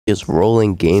It's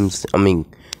Rolling Games. I mean,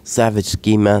 Savage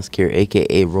Ski Mask here,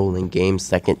 aka Rolling Games,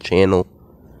 second channel.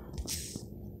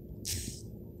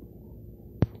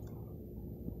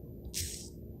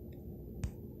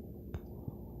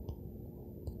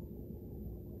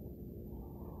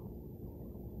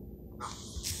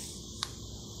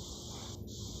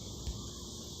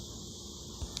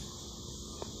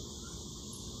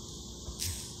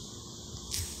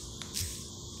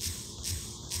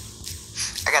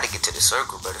 I gotta get to the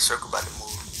circle, but the circle about to move.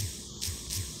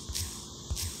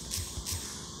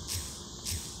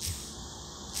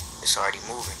 It's already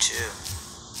moving, chill.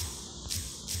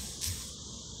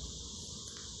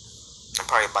 I'm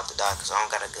probably about to die because I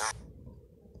don't got a gun.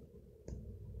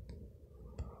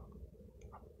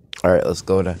 Alright, let's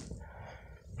go to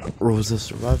Rules of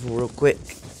Survival real quick.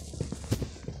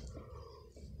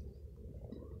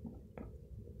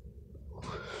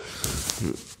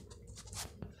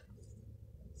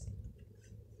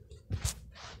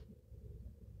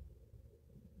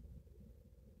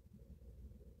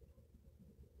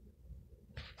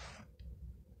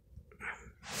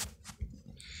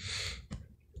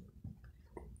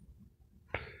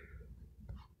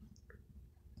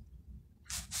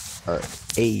 Alright,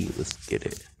 hey, let's get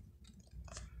it.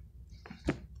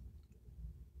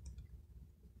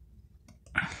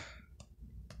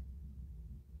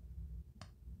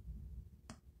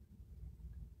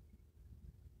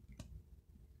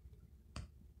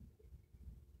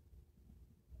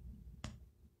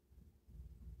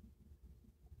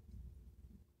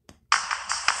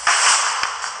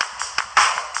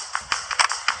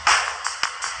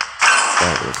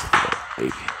 Alright, let's get it,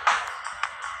 baby.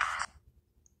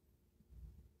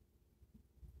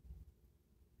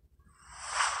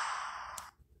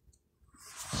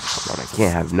 Come on, I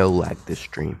can't have no lag this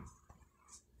stream.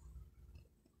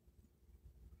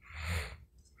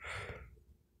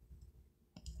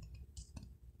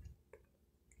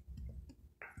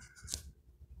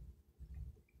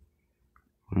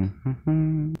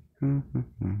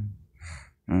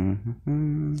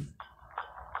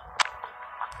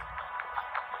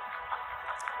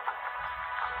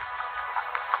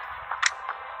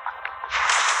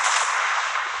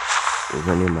 Is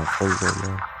any of my friends right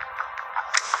now?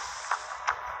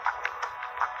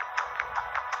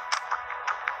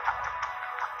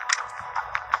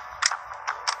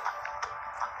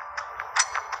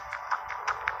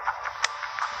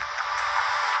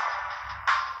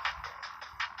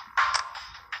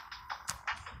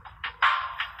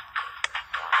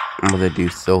 I'm gonna do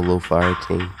solo fire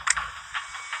team.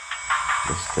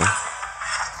 Let's go.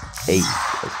 Hey,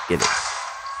 let's get it.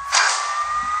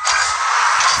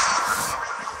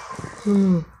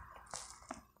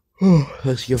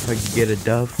 Let's see if I can get a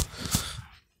dove.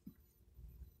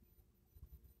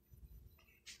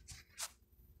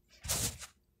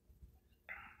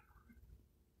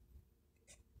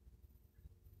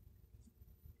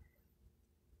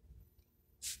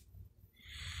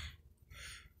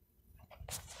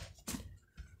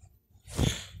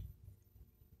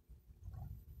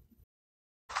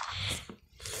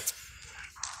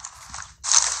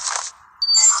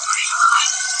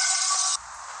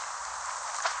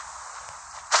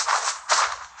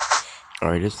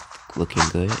 Alright, it's looking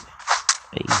good.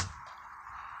 Hey.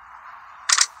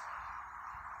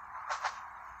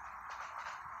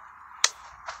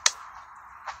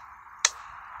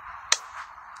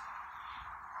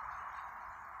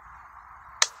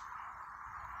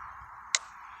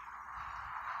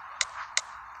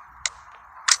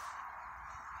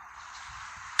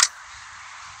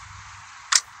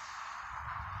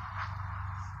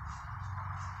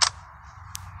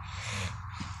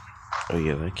 Oh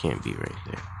yeah, that can't be right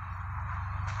there.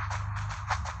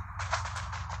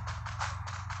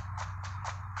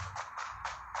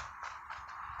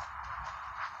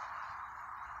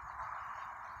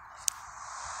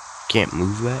 Can't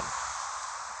move that?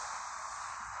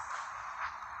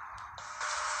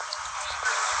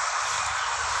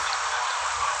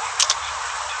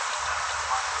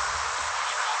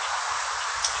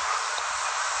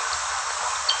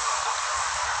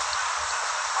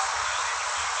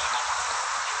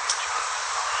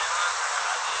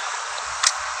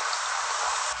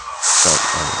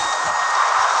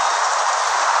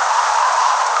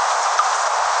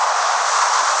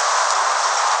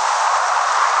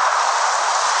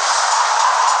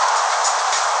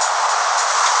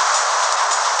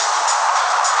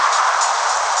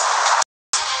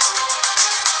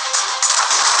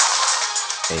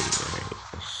 Hey, alright,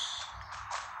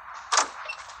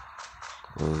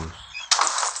 close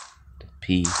the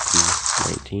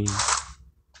PP19.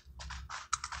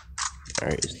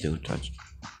 Alright, it's still touching.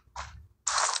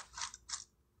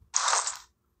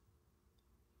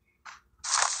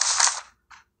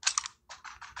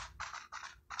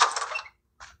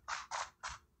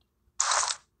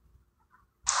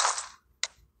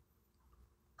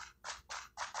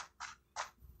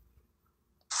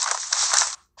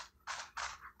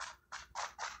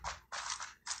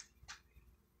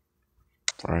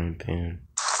 Frying pan.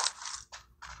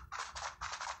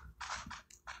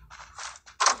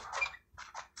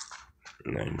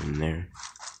 Nothing in there.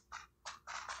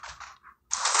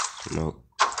 Smoke.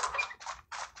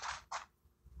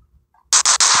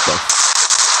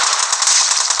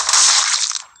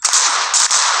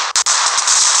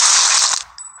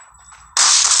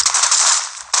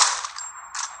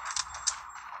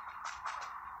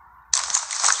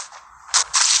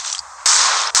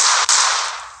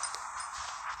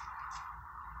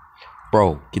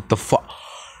 Bro, get the fuck.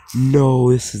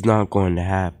 No, this is not going to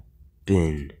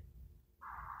happen.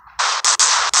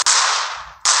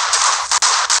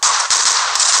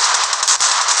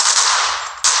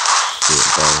 Shit,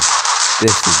 bro.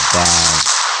 This is bad.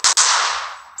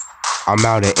 I'm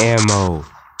out of ammo.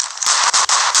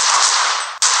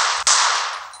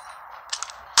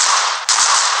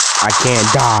 I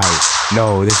can't die.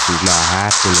 No, this is not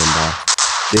happening, bro.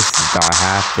 This is not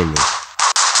happening.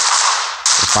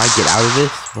 If I get out of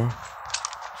this, bro.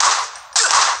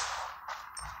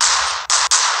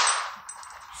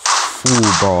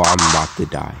 Fool, bro, I'm about to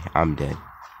die. I'm dead.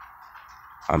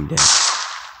 I'm dead.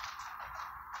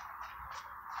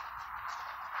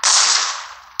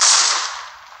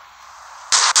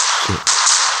 Shit.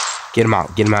 Get him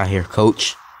out. Get him out here,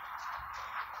 coach.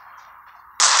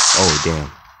 Oh,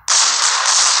 damn.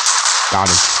 Got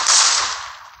him.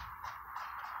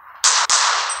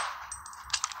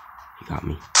 He got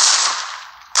me.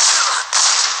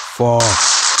 Fuck.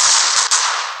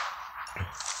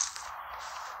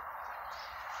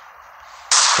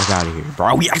 Get out of here,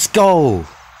 bro. Let's go.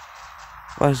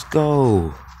 Let's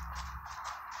go.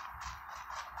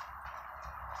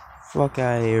 Fuck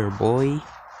out of here, boy.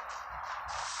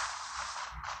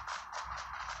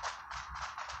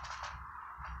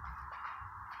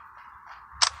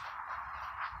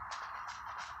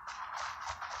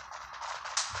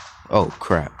 Oh,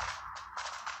 crap.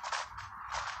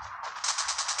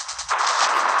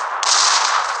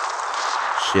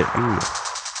 Shit,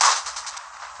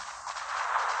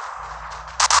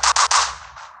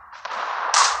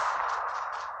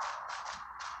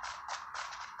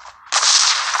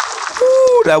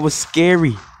 Ooh, that was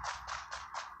scary.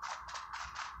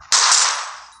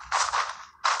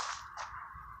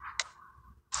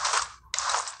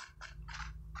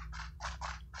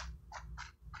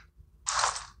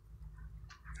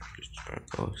 Just trying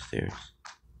to go upstairs.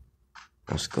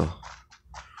 Let's go.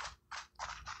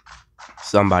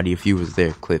 Somebody, if you was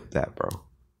there, clip that, bro.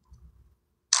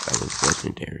 That was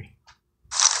legendary.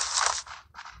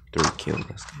 3 kills,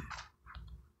 that's good.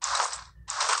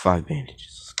 5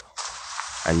 bandages, let's go.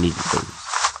 I need those.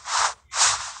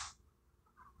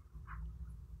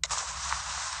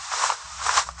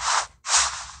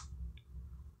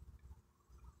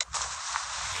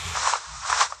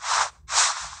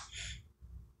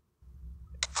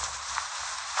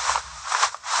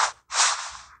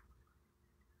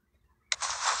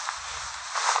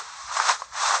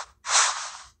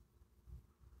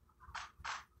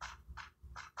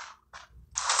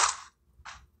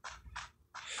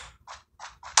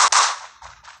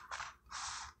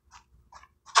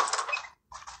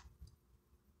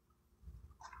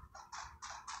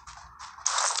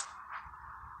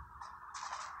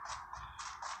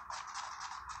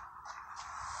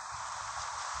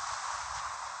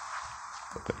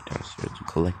 Go back downstairs to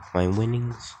collect my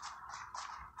winnings.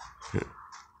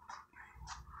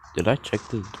 Did I check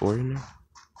the door in there?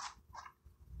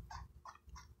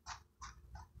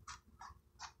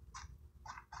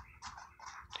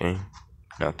 Dang,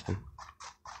 nothing.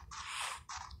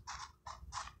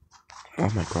 Oh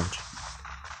my god.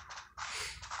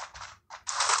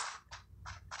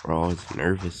 Bro, I was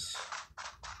nervous.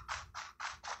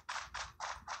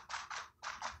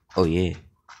 Oh yeah.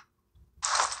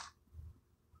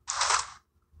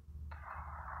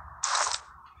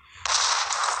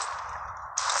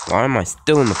 Why am I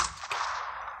still in the...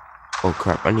 Oh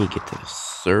crap, I need to get to the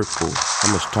circle.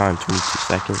 How much time? 22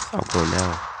 seconds? I'll go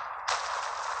now.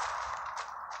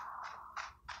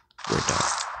 We're done.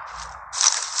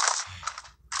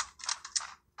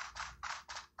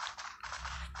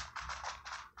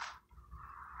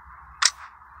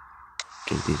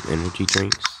 Drink these energy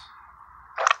drinks.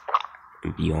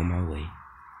 And be on my way.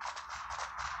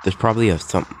 There's probably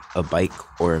a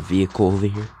bike or a vehicle over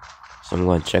here. So I'm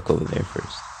going to check over there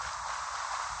first.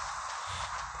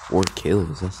 4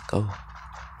 kills, let's go.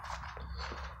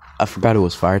 I forgot it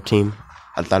was fire team.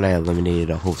 I thought I eliminated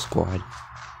a whole squad.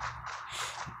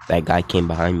 That guy came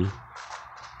behind me.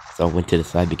 So I went to the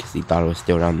side because he thought I was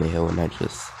still down the hill and I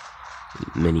just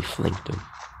mini flanked him.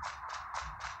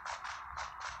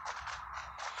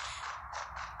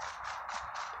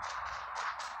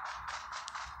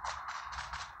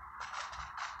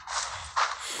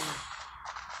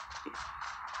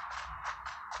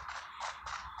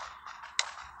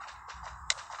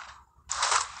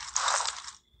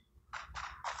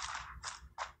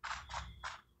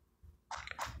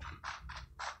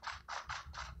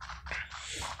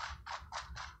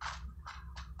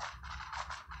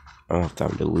 I don't have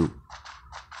time to loot.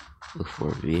 Look for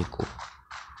a vehicle.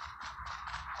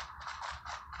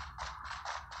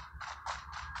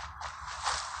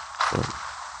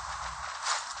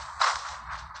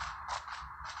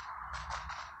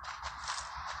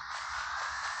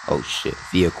 Oh shit,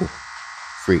 vehicle.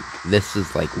 Freak. This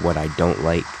is like what I don't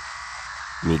like.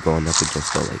 Me going up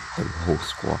against the whole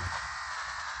squad.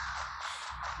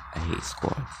 I hate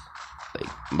squads. Like,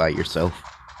 by yourself.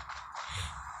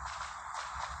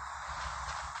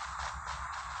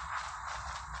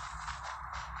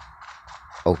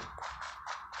 Oh.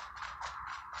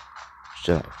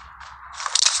 Shut up.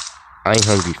 I ain't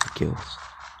hungry for kills.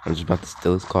 I'm just about to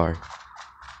steal his car.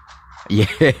 Yeah,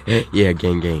 yeah,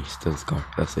 gang, steal his car.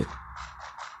 That's it.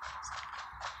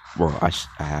 Bro, I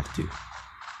have to.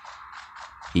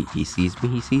 He sees me,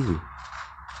 he sees me.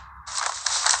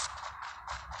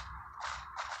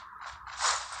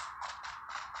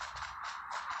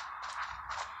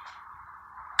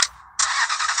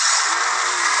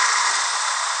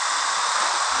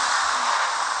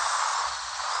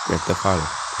 Get the father.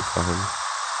 He's behind me.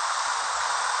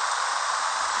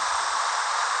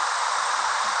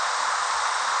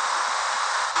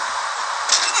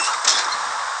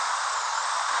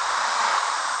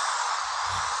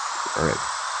 Alright.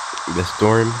 The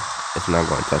storm is not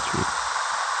going to touch me.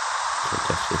 Can't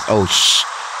touch this. Oh, shh.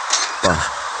 Oh,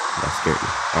 that scared me.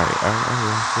 Alright.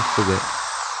 Let's do it.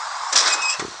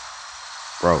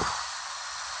 Bro.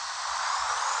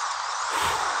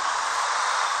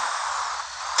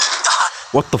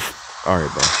 What the f...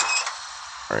 Alright, bro.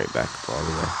 Alright, back up all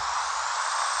the way.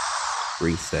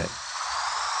 Reset.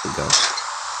 And go.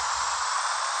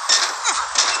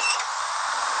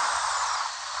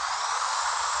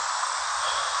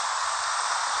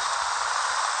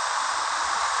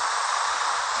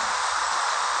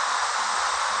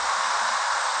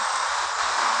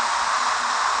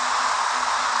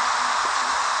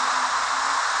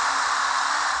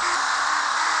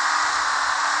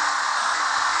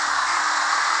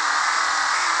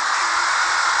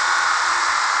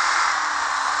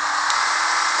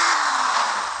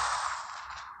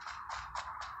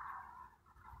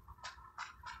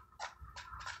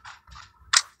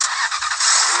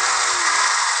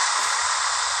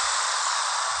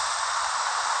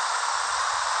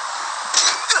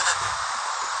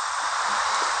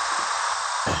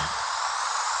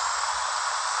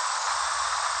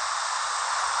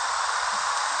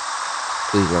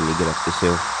 Please let me get up this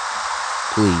hill.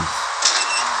 Please.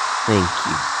 Thank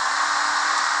you.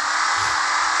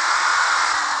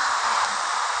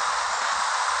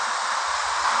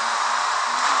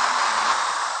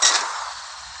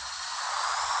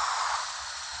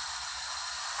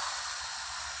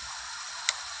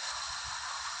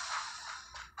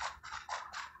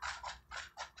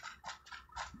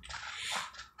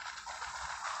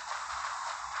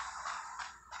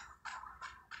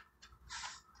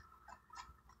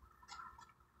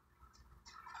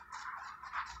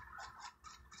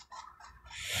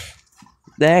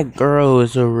 That girl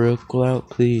is a real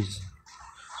clout, please.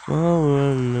 Small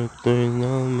run the thing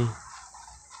on me.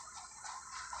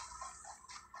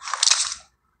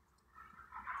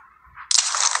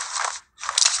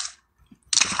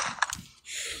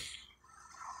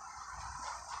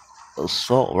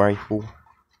 Assault rifle.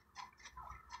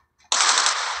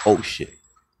 Oh shit.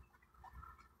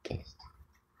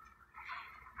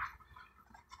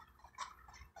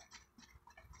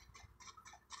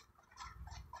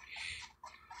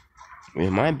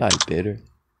 Am I by bitter?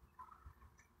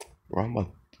 Or I'm a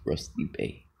Rusty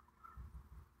Bay.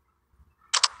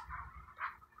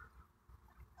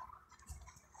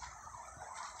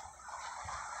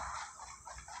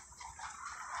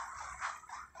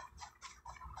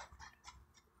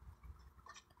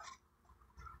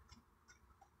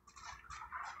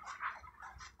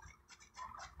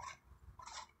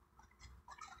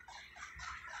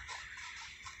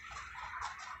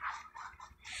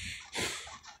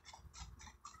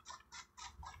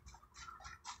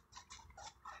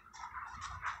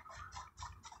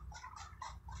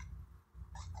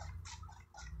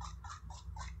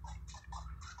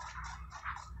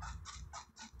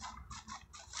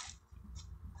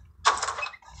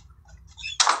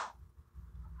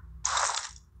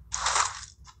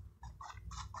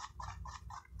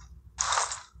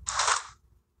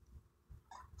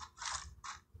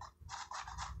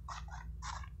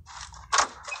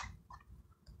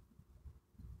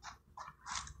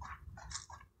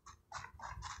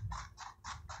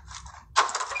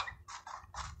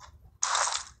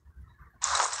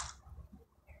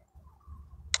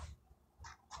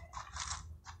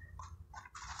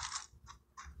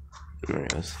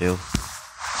 Alright, let's heal.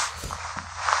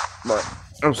 But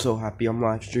I'm so happy I'm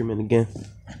live streaming again.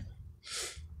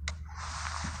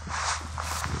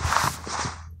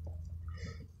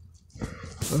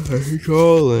 Hey,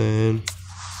 Colin.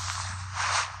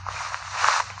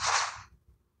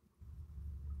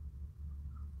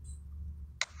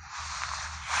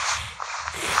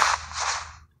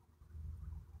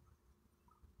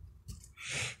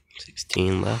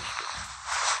 $16 left.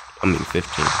 I mean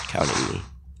 15, counting me.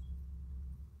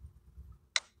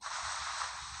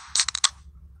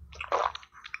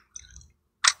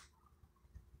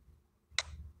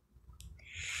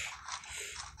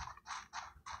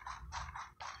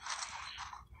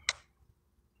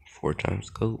 Four times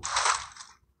scope.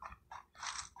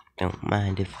 Don't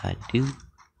mind if I do.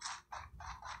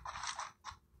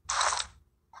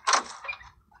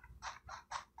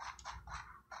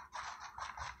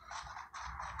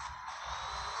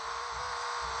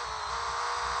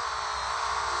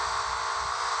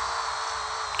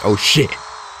 Oh shit!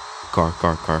 Car.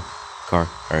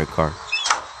 Alright, car.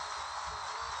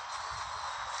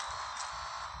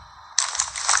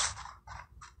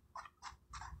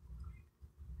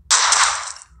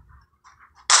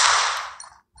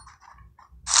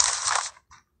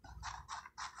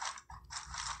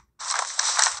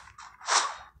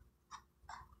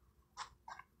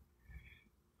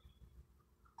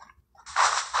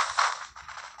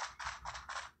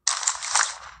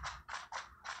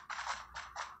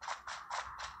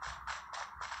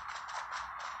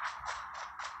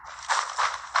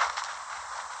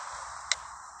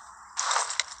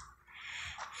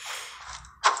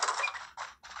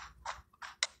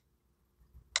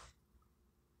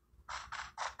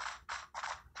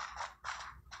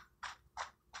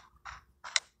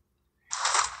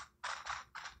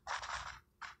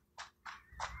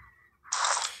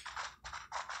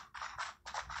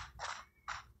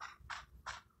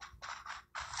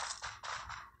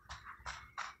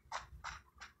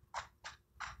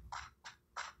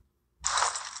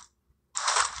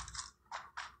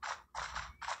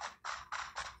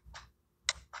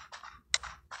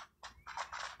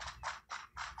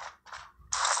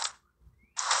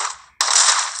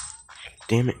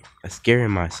 Damn it, I'm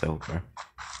scaring myself, bro.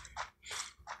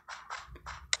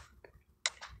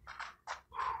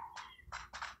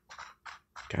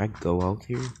 Can I go out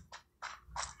here?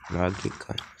 No, I'll get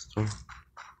cut.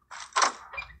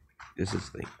 This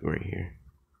is like right here.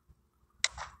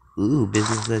 Ooh,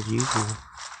 business as usual.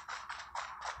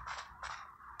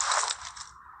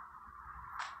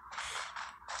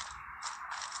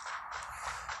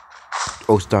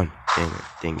 Oh, it's done.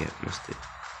 Dang it, missed it.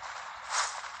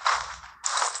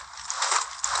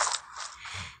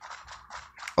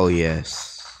 Oh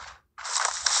yes,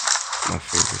 my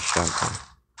favorite shotgun.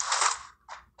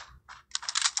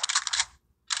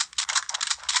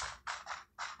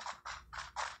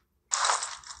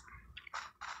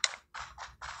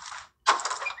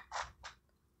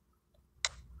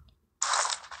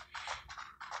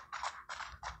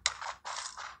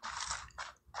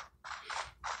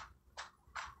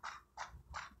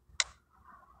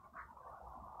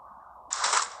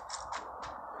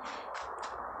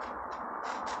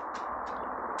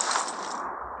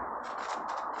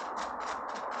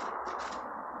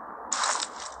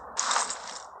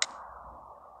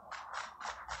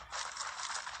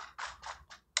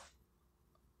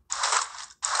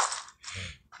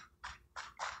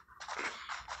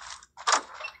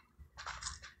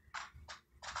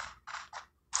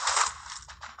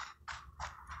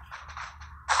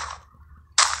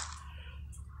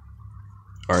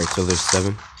 Alright, so there's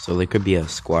 7. So there could be a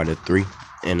squad of 3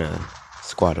 and a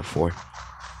squad of 4.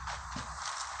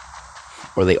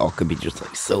 Or they all could be just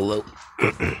like solo.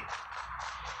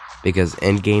 Because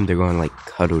end game they're going to like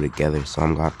cuddle together, so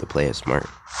I'm gonna have to play it smart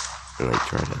and like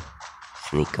try to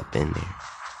sneak up in there.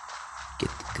 Get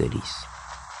the goodies.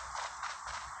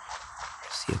 I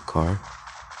see a car.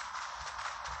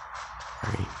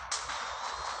 Alright.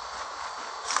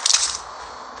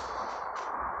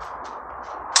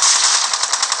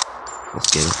 Let's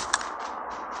get it.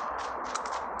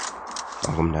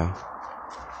 Knock him down.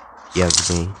 He has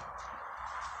the game.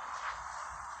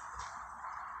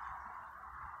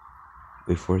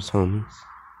 Wait for his homies.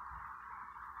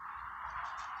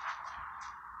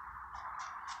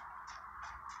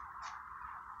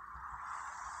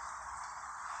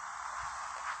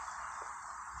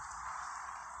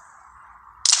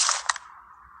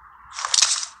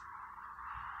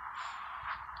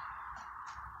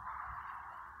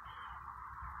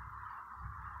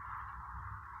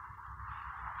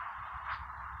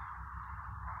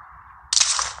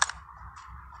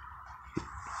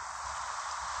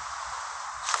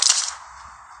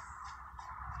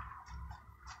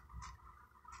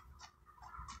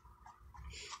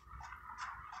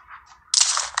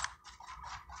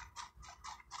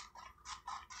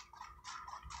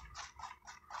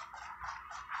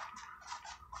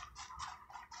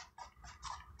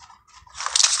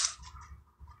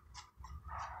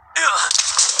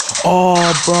 Oh,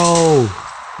 bro.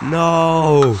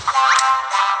 No.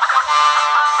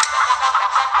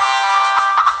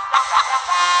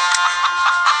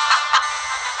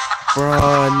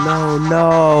 Bro,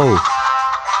 no.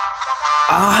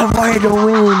 I wanted to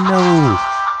win, no.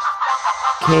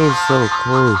 Came so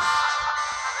close.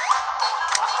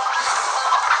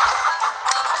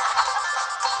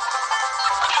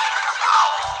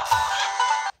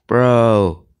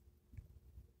 Bro.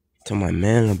 Tell my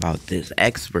man about this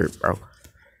expert, bro.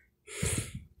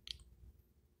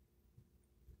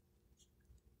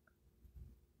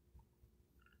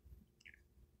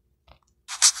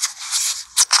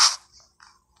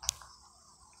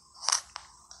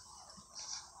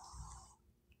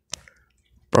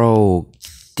 Bro,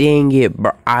 dang it,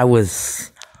 bro. I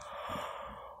was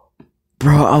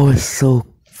so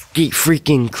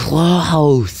freaking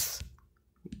close.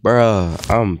 Bro,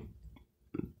 I'm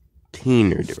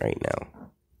peenered right now.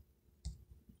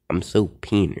 I'm so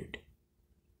peenered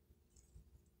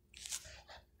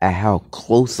at how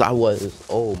close I was.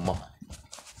 Oh my.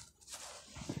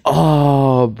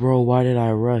 Oh, bro, why did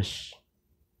I rush?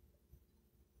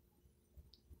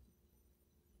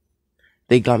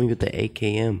 They got me with the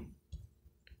AKM.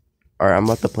 Alright, I'm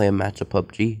about to play a match of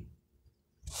PUBG.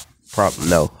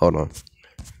 No, hold on.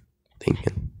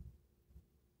 Thinking.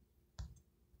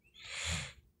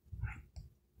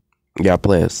 Yeah, I'll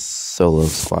play a solo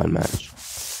squad match.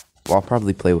 Well, I'll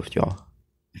probably play with y'all.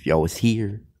 If y'all was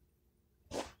here.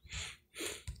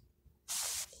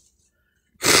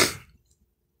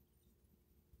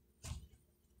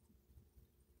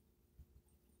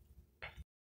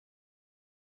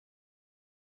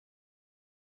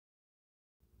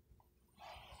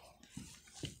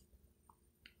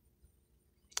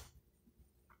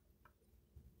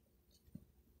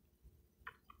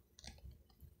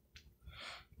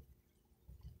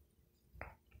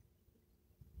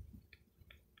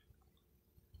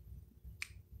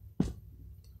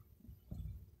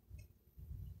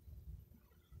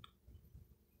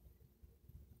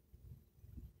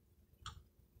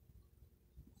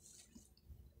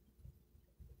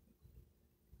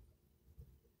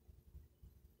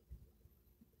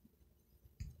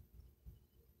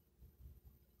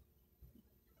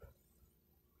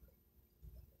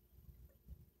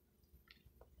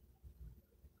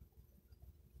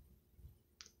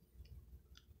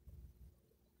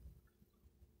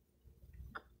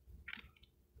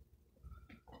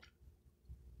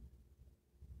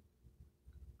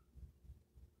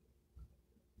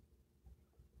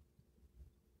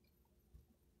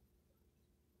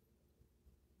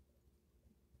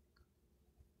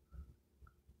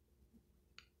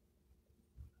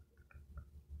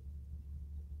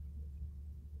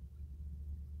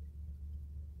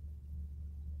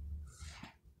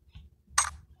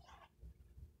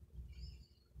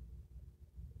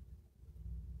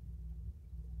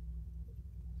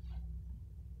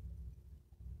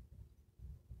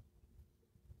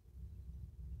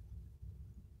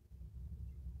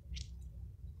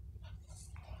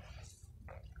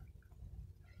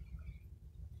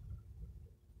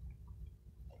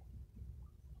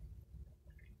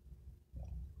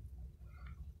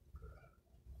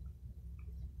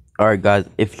 Alright, guys,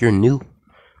 if you're new,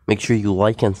 make sure you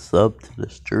like and sub to the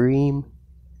stream.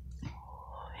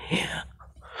 Yeah.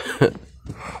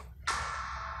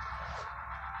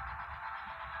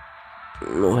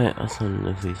 Wait, I saw on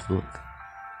the Facebook.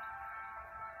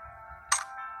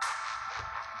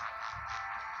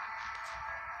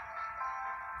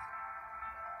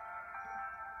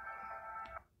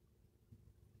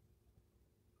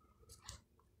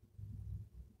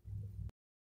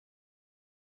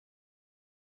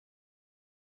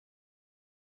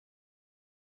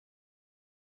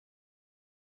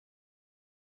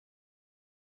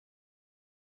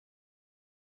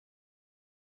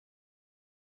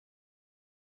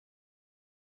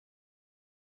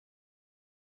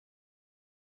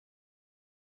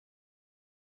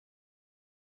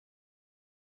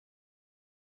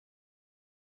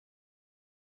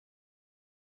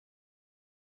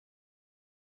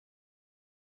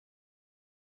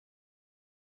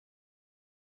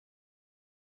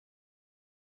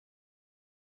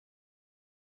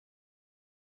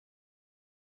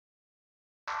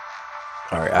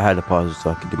 Alright, I had to pause it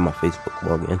so I could do my Facebook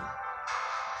login.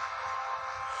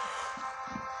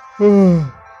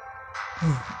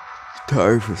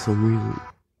 Tired for some reason.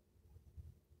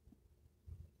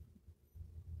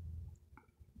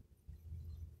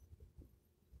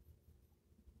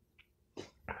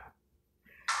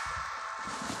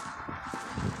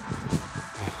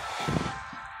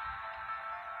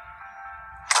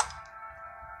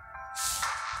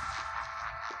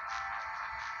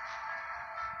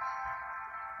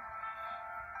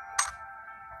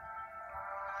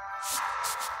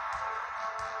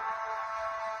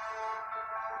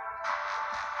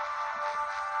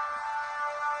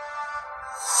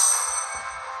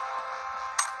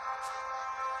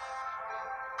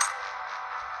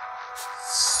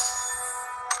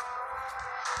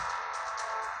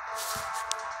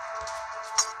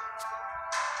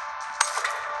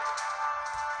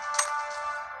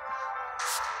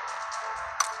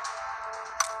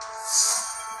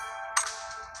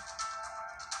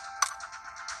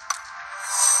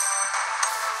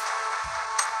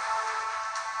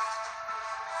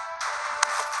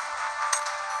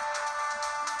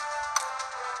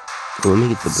 Let me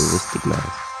get the ballistic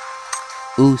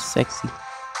mask. Ooh, sexy.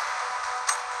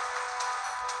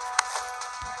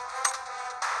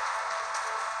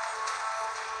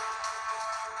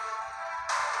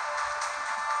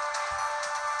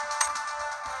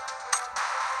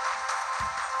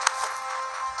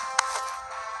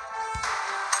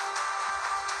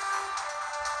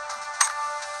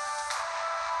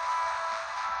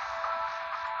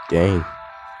 Dang.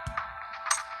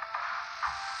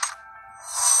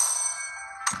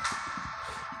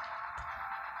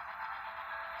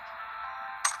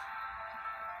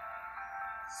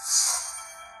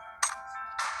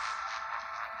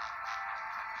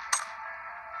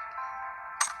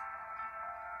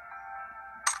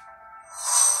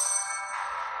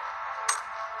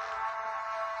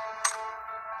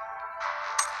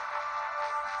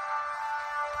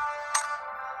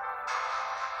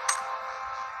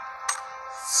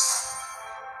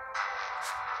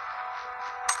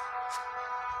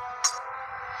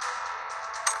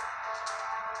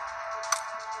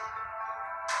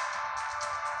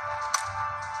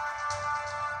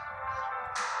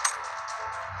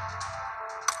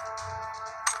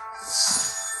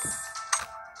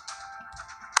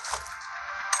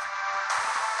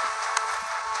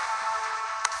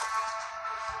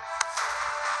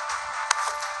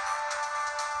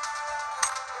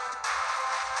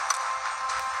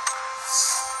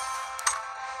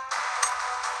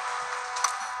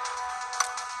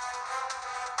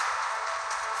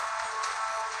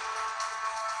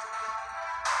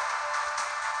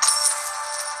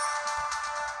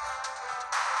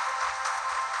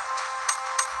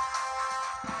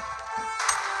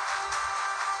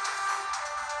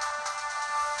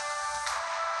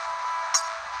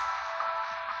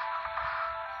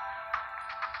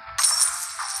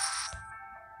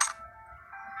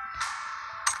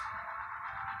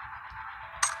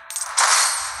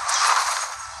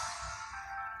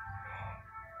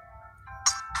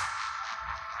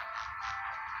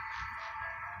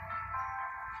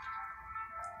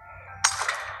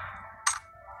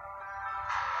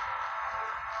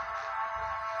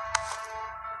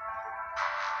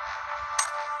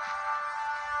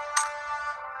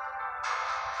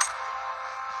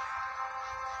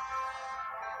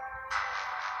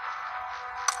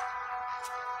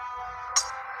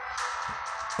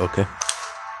 Okay.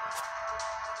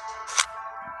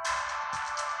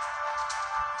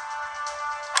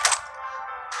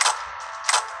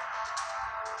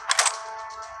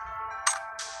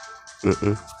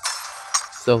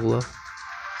 Solo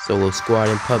squad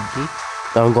in PUBG.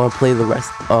 Now I'm gonna play the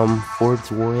rest Forge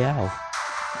Royale.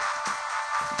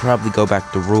 Probably go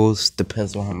back to rules,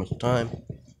 depends on how much time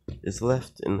is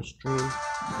left in the stream.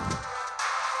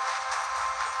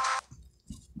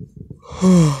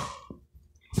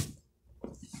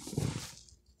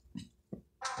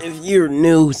 If you're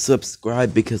new,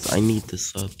 subscribe because I need the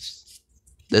subs.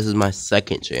 This is my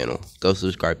second channel. Go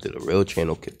subscribe to the real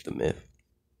channel, Kick the Myth.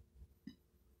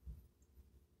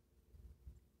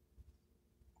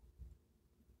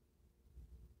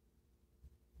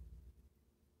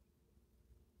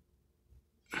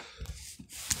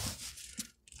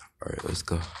 Alright, let's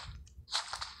go.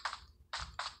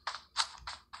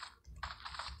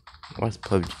 Why's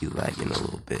PUBG lagging a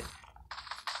little bit?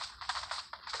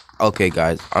 Okay,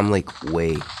 guys, I'm like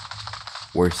way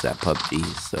worse at PUBG,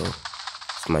 so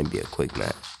this might be a quick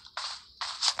match.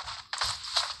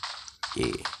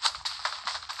 Yeah.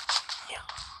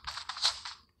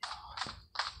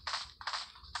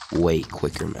 Way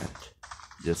quicker match.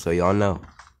 Just so y'all know.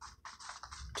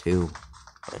 2.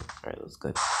 Alright, let's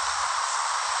go.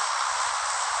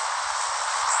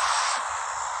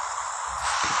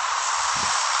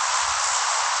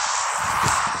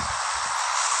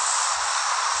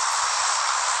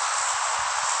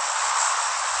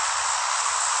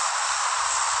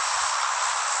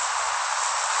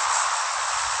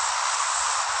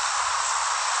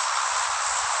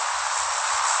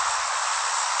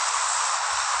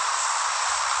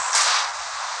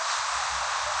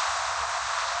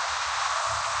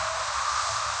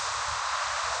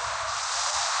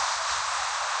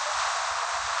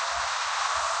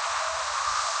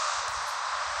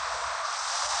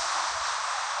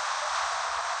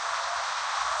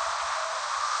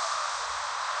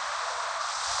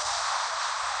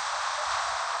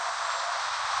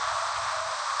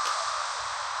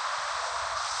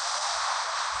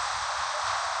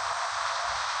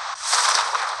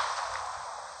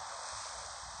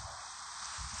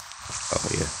 Oh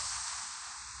yeah.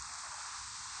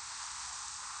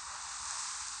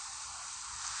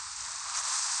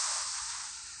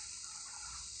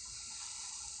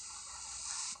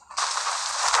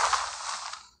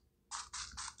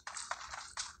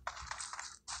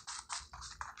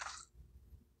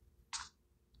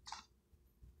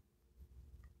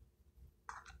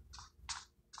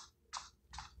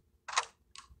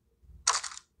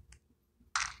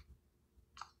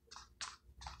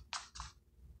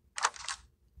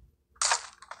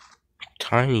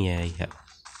 Tiny, yeah.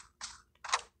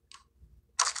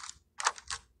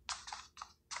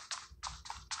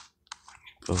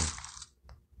 Oh.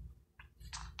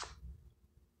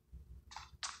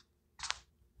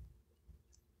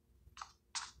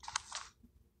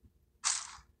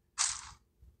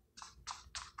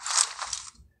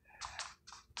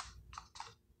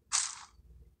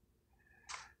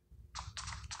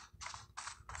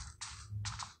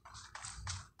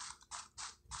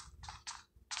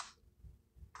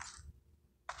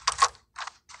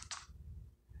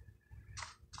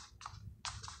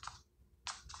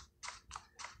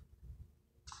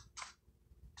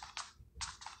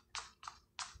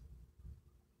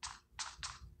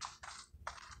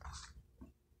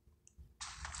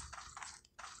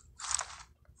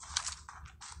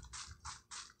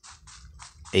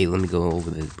 Hey, let me go over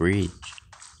this bridge.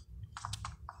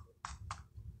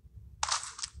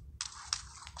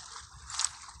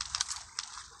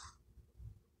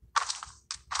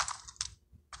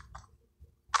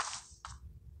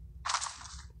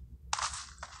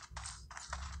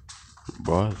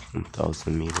 Bro,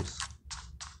 1,000 meters.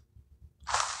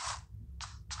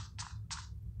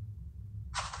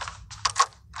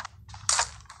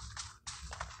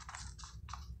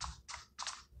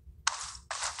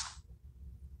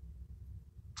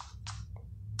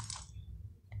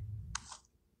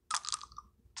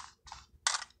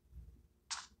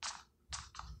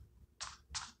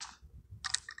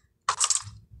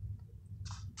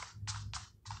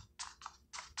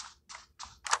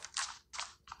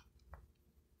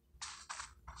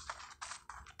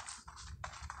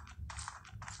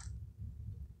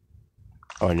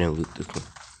 Oh, I didn't loot this one.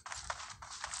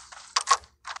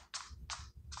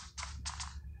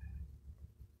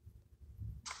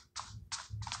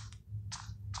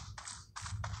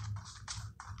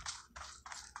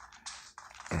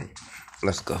 Alright,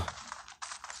 let's go.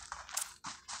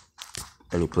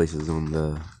 Any places on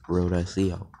the road I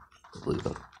see, I'll loot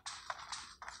them.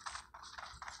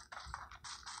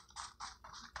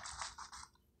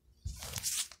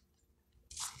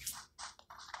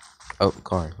 Oh,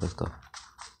 car, let's go.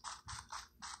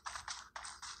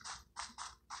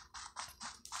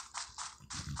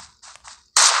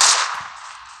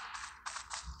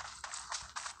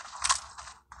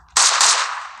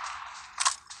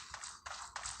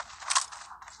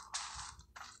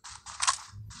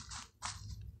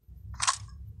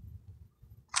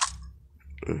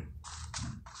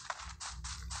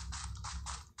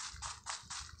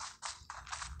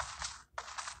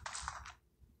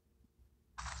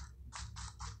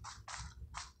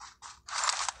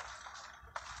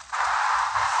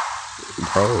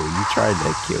 Bro, you tried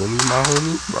to kill me, my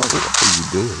homie? Bro, what are you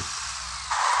doing?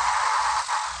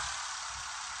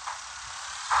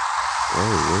 Bro,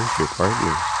 where's your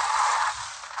partner?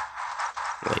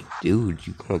 Like, dude,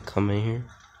 you gonna come in here?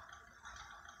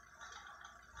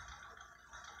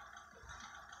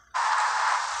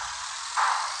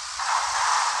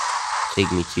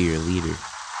 Take me to your leader.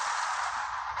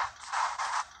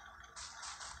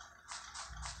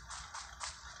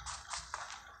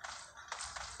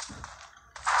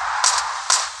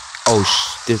 Oh,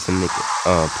 there's a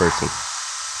nigga, person.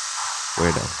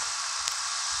 Where though?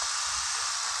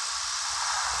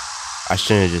 I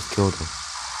shouldn't have just killed him.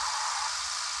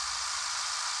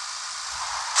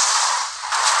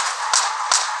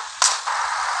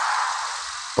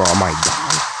 Bro, I might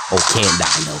die. Oh, can't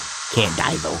die though. Can't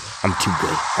die though. I'm too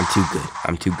good. I'm too good.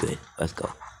 I'm too good. Let's go.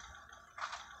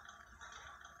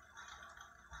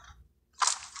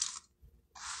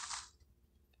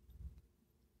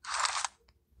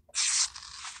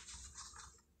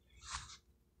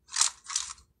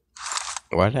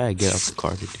 Why did I get off the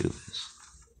car to do this?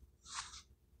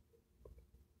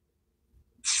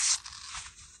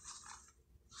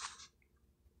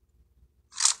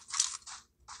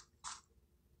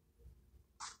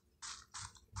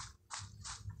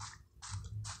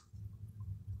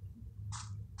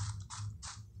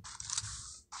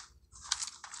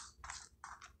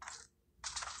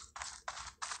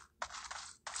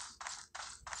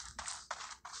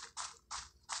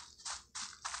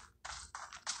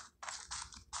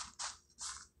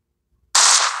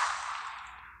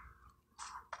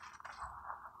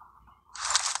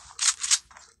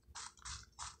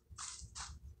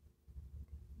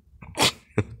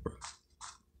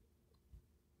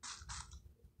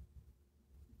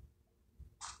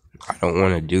 I don't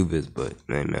want to do this, but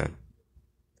hey, man.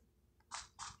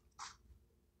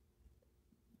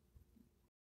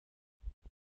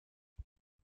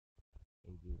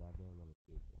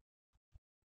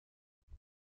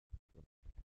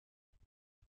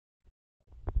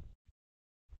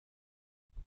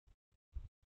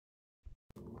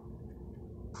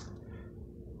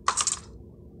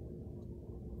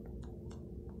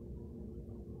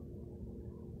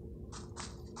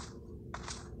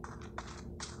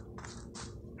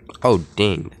 Oh,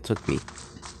 dang. That took me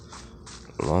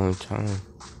a long time.